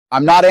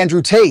I'm not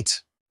Andrew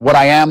Tate. What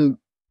I am,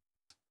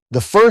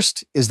 the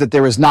first is that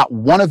there is not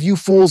one of you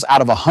fools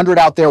out of 100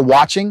 out there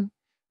watching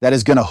that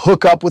is going to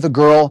hook up with a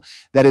girl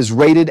that is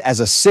rated as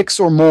a 6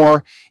 or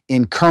more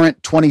in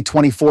current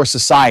 2024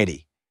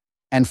 society.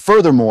 And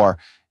furthermore,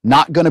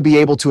 not going to be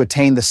able to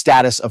attain the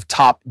status of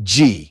top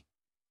G.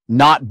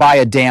 Not by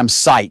a damn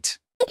sight.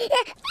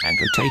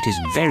 Andrew Tate is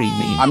very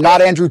mean. I'm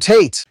not Andrew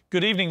Tate.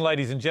 Good evening,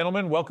 ladies and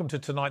gentlemen. Welcome to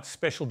tonight's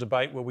special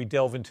debate where we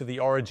delve into the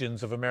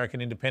origins of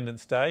American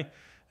Independence Day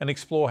and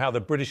explore how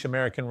the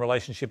British-American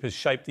relationship has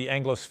shaped the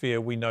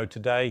Anglosphere we know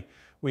today.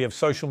 We have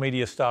social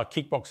media star,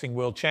 kickboxing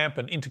world champ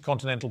and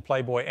intercontinental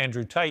playboy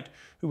Andrew Tate,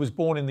 who was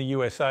born in the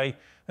USA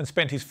and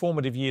spent his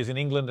formative years in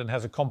England and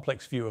has a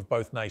complex view of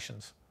both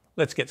nations.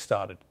 Let's get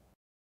started.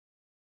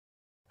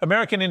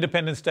 American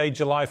Independence Day,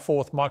 July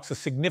 4th, marks a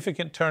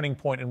significant turning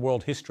point in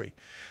world history.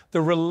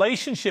 The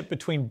relationship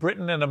between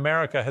Britain and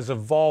America has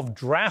evolved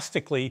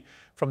drastically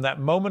from that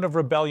moment of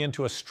rebellion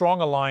to a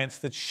strong alliance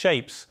that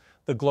shapes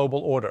the global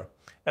order.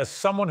 As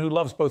someone who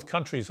loves both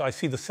countries, I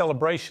see the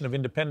celebration of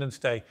Independence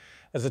Day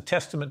as a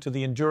testament to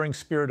the enduring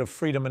spirit of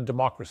freedom and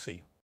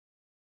democracy.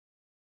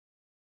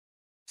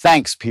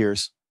 Thanks,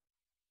 Piers.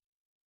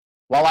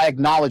 While I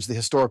acknowledge the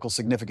historical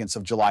significance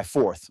of July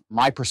 4th,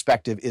 my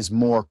perspective is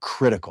more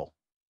critical.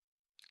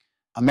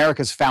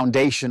 America's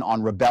foundation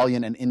on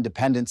rebellion and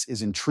independence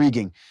is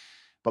intriguing,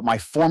 but my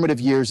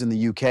formative years in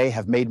the UK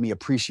have made me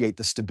appreciate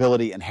the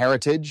stability and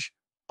heritage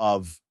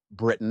of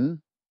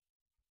Britain.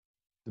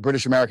 The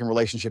British-American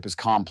relationship is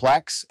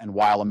complex, and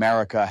while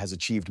America has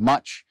achieved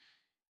much,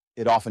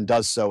 it often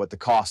does so at the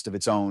cost of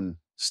its own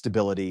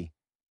stability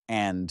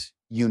and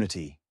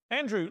unity.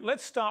 Andrew,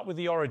 let's start with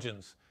the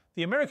origins.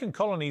 The American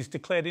colonies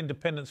declared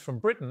independence from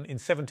Britain in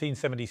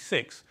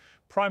 1776,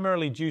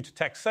 primarily due to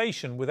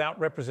taxation without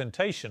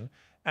representation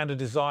and a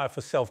desire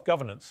for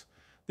self-governance.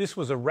 This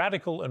was a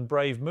radical and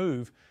brave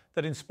move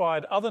that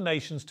inspired other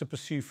nations to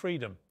pursue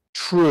freedom.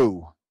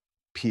 True,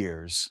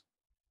 Piers.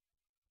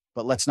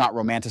 But let's not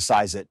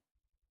romanticize it.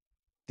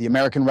 The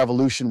American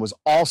Revolution was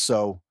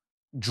also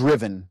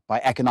driven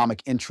by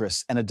economic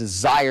interests and a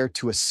desire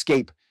to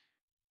escape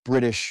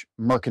British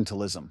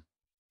mercantilism.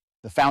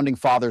 The Founding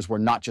Fathers were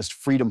not just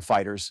freedom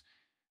fighters,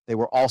 they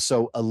were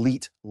also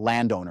elite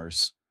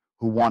landowners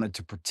who wanted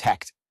to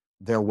protect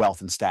their wealth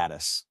and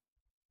status.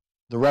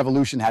 The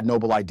revolution had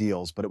noble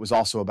ideals, but it was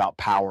also about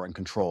power and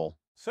control.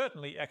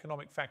 Certainly,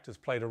 economic factors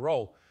played a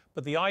role,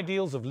 but the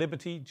ideals of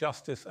liberty,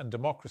 justice, and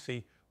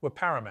democracy were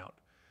paramount.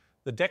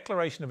 The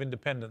Declaration of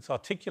Independence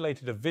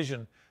articulated a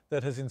vision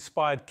that has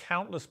inspired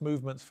countless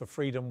movements for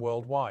freedom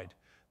worldwide.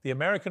 The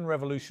American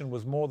Revolution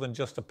was more than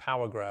just a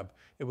power grab.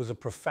 It was a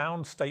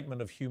profound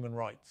statement of human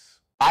rights.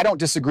 I don't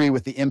disagree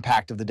with the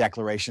impact of the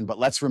Declaration, but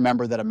let's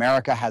remember that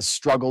America has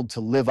struggled to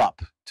live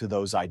up to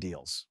those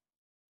ideals.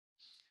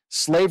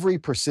 Slavery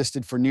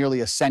persisted for nearly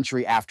a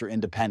century after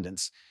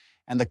independence,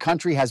 and the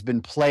country has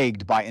been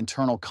plagued by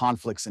internal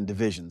conflicts and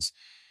divisions.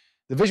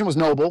 The vision was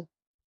noble,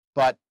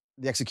 but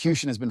the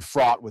execution has been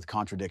fraught with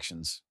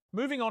contradictions.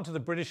 Moving on to the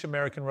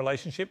British-American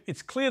relationship,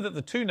 it's clear that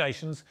the two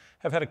nations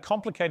have had a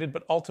complicated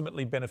but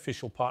ultimately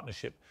beneficial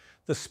partnership.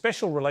 The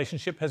special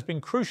relationship has been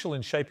crucial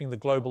in shaping the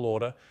global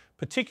order,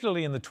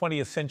 particularly in the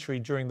 20th century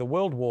during the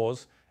World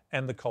Wars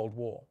and the Cold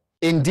War.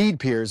 Indeed,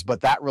 Piers,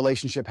 but that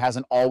relationship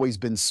hasn't always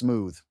been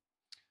smooth.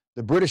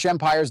 The British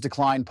Empire's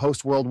decline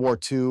post-World War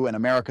II and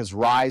America's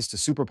rise to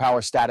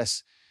superpower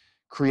status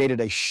created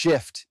a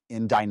shift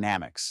in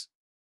dynamics.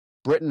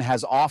 Britain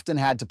has often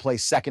had to play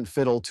second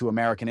fiddle to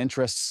American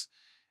interests,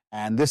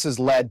 and this has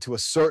led to a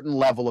certain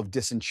level of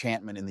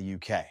disenchantment in the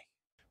UK.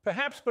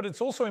 Perhaps, but it's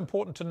also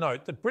important to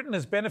note that Britain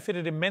has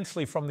benefited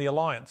immensely from the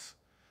alliance.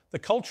 The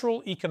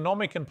cultural,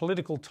 economic and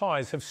political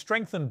ties have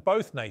strengthened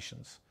both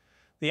nations.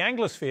 The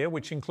Anglosphere,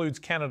 which includes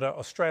Canada,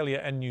 Australia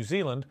and New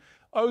Zealand,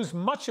 owes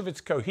much of its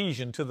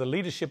cohesion to the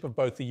leadership of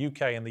both the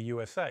UK and the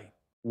USA.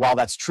 While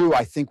that's true,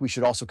 I think we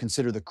should also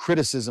consider the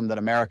criticism that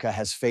America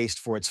has faced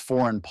for its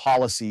foreign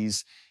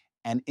policies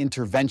and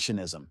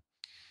interventionism.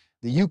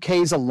 The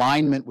UK's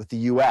alignment with the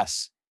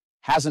US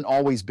hasn't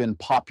always been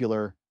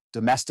popular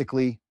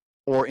domestically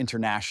or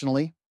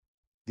internationally.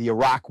 The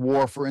Iraq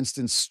War, for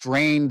instance,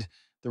 strained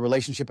the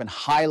relationship and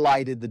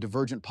highlighted the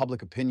divergent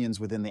public opinions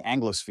within the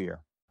Anglosphere.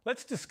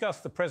 Let's discuss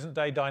the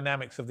present-day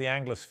dynamics of the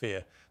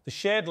Anglosphere. The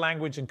shared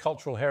language and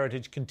cultural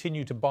heritage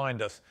continue to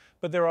bind us,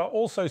 but there are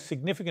also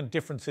significant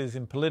differences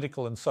in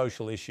political and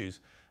social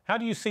issues. How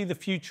do you see the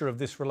future of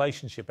this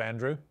relationship,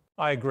 Andrew?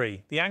 I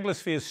agree. The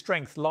Anglosphere's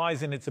strength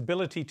lies in its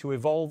ability to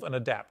evolve and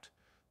adapt.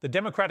 The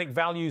democratic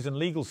values and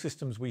legal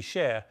systems we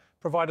share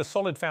provide a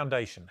solid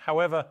foundation.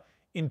 However,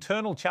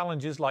 internal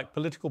challenges like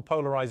political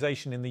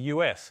polarization in the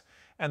US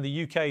and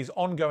the UK's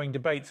ongoing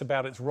debates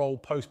about its role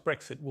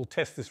post-Brexit will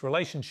test this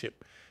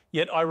relationship.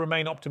 Yet I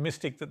remain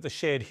optimistic that the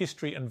shared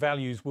history and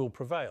values will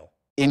prevail.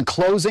 In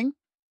closing,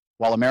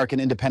 while American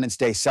Independence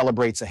Day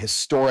celebrates a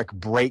historic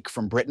break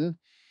from Britain,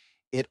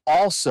 it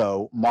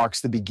also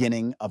marks the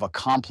beginning of a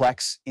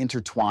complex,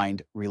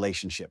 intertwined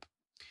relationship.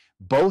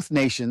 Both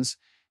nations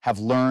have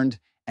learned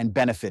and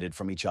benefited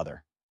from each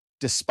other.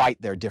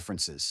 despite their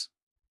differences.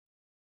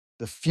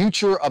 The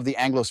future of the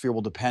Anglosphere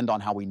will depend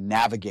on how we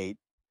navigate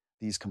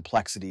these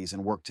complexities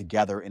and work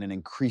together in an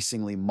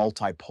increasingly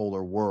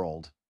multipolar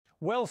world.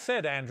 Well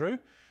said, Andrew.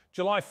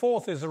 July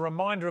 4th is a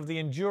reminder of the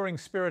enduring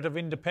spirit of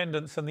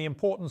independence and the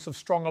importance of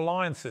strong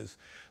alliances.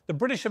 The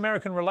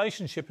British-American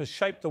relationship has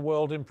shaped the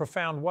world in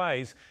profound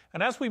ways,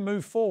 and as we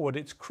move forward,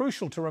 it's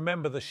crucial to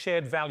remember the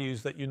shared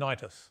values that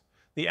unite us.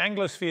 The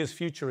Anglosphere's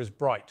future is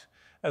bright,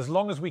 as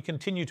long as we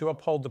continue to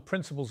uphold the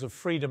principles of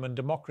freedom and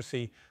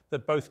democracy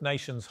that both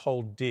nations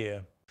hold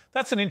dear.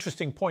 That's an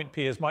interesting point,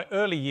 Piers. My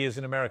early years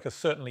in America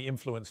certainly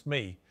influenced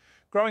me.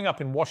 Growing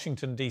up in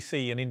Washington,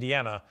 D.C. and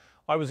Indiana,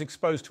 I was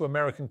exposed to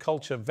American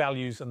culture,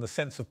 values and the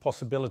sense of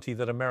possibility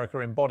that America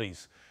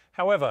embodies.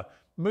 However,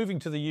 moving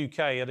to the UK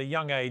at a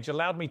young age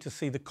allowed me to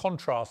see the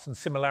contrasts and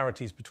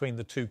similarities between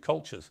the two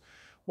cultures.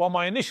 While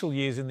my initial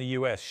years in the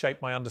US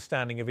shaped my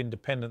understanding of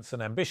independence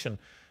and ambition,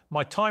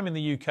 my time in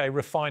the UK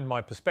refined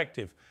my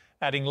perspective,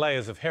 adding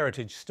layers of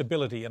heritage,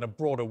 stability and a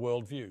broader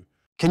worldview.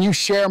 Can you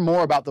share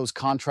more about those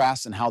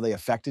contrasts and how they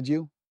affected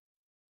you?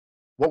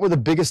 What were the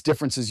biggest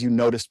differences you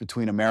noticed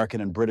between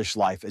American and British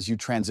life as you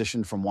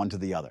transitioned from one to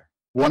the other?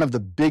 One of the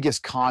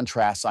biggest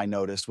contrasts I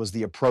noticed was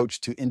the approach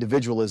to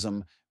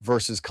individualism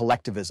versus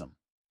collectivism.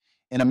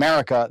 In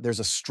America, there's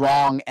a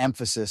strong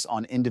emphasis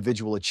on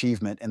individual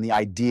achievement and the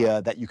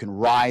idea that you can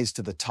rise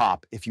to the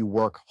top if you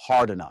work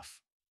hard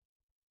enough.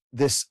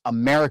 This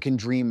American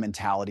dream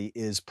mentality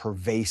is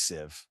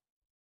pervasive.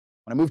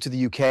 When I moved to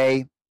the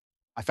UK,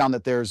 I found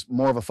that there's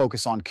more of a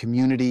focus on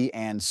community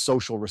and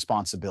social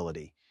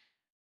responsibility.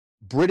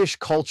 British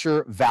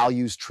culture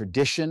values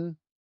tradition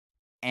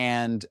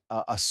and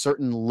a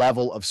certain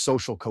level of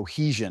social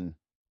cohesion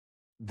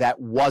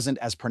that wasn't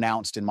as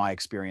pronounced in my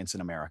experience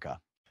in America.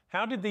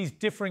 How did these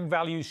differing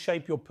values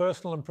shape your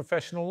personal and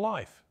professional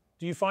life?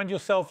 Do you find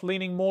yourself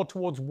leaning more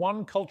towards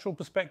one cultural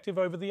perspective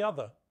over the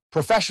other?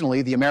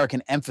 Professionally, the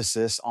American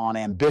emphasis on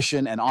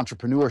ambition and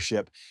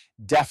entrepreneurship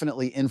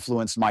definitely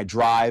influenced my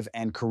drive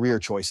and career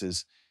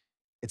choices.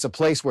 It's a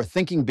place where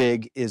thinking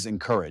big is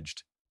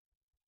encouraged.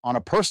 On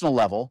a personal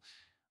level,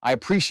 I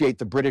appreciate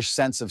the British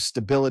sense of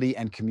stability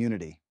and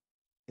community.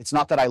 It's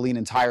not that I lean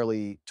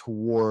entirely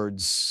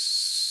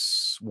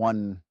towards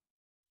one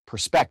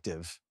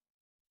perspective.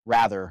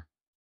 Rather,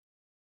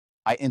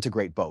 I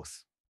integrate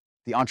both.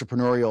 The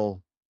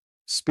entrepreneurial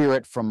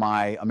spirit from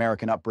my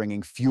American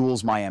upbringing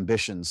fuels my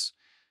ambitions,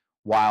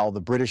 while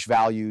the British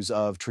values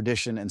of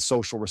tradition and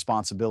social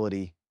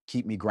responsibility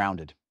keep me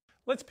grounded.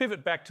 Let's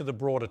pivot back to the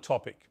broader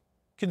topic.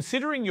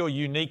 Considering your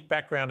unique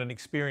background and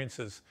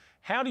experiences,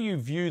 how do you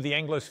view the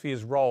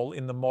Anglosphere's role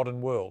in the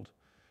modern world?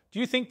 Do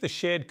you think the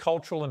shared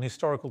cultural and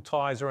historical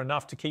ties are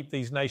enough to keep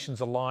these nations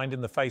aligned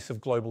in the face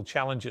of global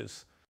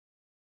challenges?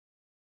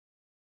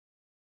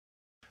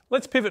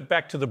 Let's pivot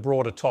back to the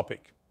broader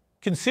topic.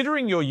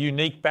 Considering your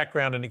unique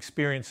background and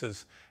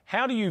experiences,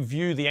 how do you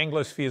view the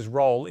Anglosphere's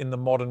role in the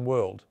modern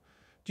world?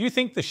 Do you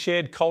think the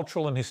shared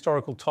cultural and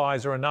historical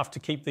ties are enough to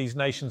keep these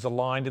nations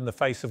aligned in the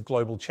face of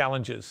global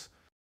challenges?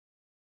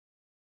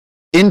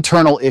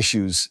 Internal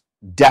issues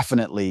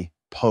definitely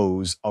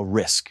pose a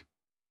risk.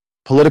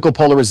 Political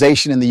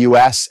polarization in the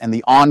US and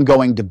the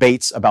ongoing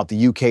debates about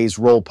the UK's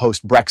role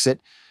post-Brexit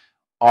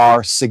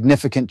are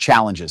significant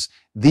challenges.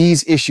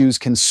 These issues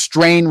can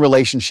strain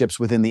relationships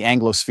within the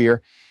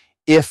Anglosphere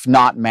if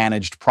not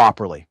managed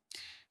properly.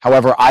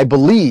 However, I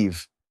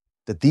believe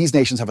that these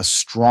nations have a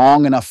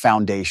strong enough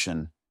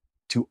foundation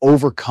to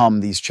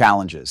overcome these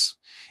challenges.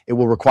 It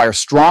will require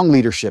strong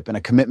leadership and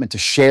a commitment to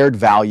shared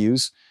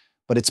values,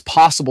 but it's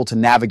possible to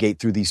navigate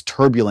through these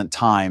turbulent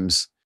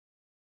times.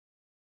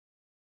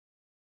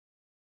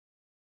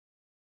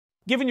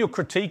 Given your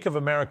critique of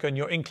America and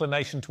your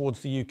inclination towards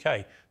the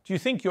UK, do you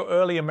think your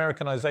early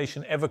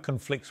Americanization ever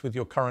conflicts with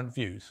your current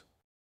views?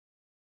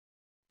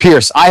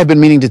 Pierce, I have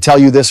been meaning to tell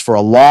you this for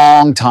a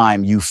long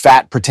time, you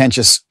fat,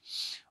 pretentious,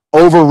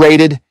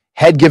 overrated,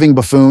 head-giving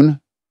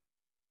buffoon.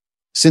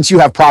 Since you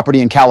have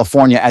property in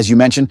California, as you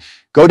mentioned,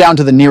 go down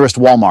to the nearest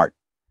Walmart,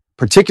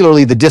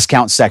 particularly the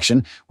discount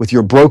section, with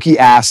your brokey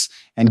ass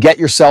and get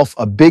yourself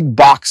a big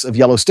box of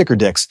yellow sticker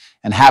dicks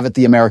and have it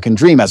the American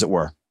dream, as it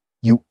were.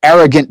 You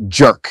arrogant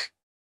jerk.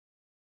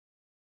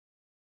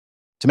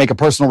 To make a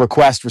personal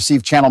request,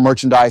 receive channel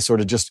merchandise, or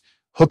to just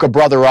hook a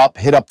brother up,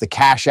 hit up the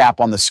Cash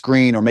App on the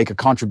screen, or make a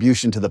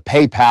contribution to the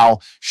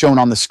PayPal shown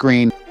on the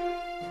screen.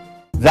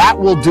 That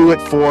will do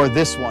it for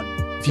this one.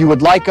 If you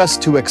would like us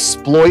to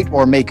exploit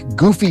or make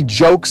goofy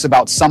jokes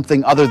about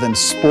something other than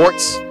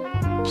sports,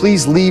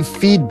 please leave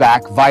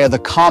feedback via the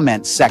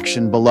comment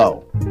section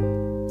below.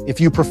 If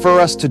you prefer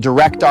us to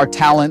direct our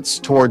talents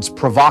towards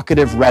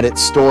provocative Reddit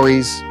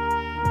stories,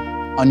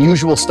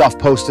 unusual stuff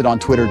posted on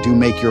Twitter, do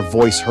make your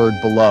voice heard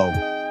below.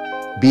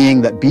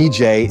 Being that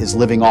BJ is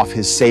living off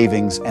his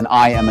savings and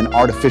I am an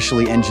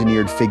artificially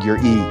engineered figure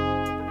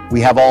E, we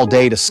have all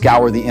day to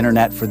scour the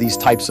internet for these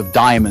types of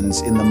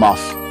diamonds in the muff.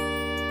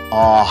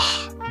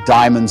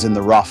 Diamonds in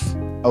the rough.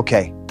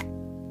 Okay.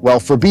 Well,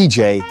 for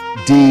BJ,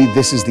 D,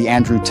 this is the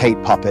Andrew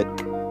Tate puppet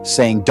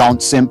saying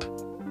don't simp,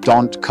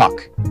 don't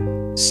cuck.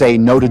 Say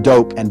no to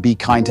dope and be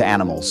kind to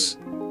animals.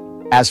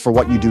 As for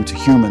what you do to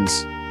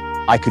humans,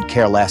 I could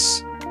care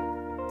less.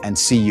 And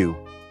see you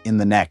in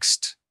the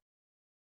next.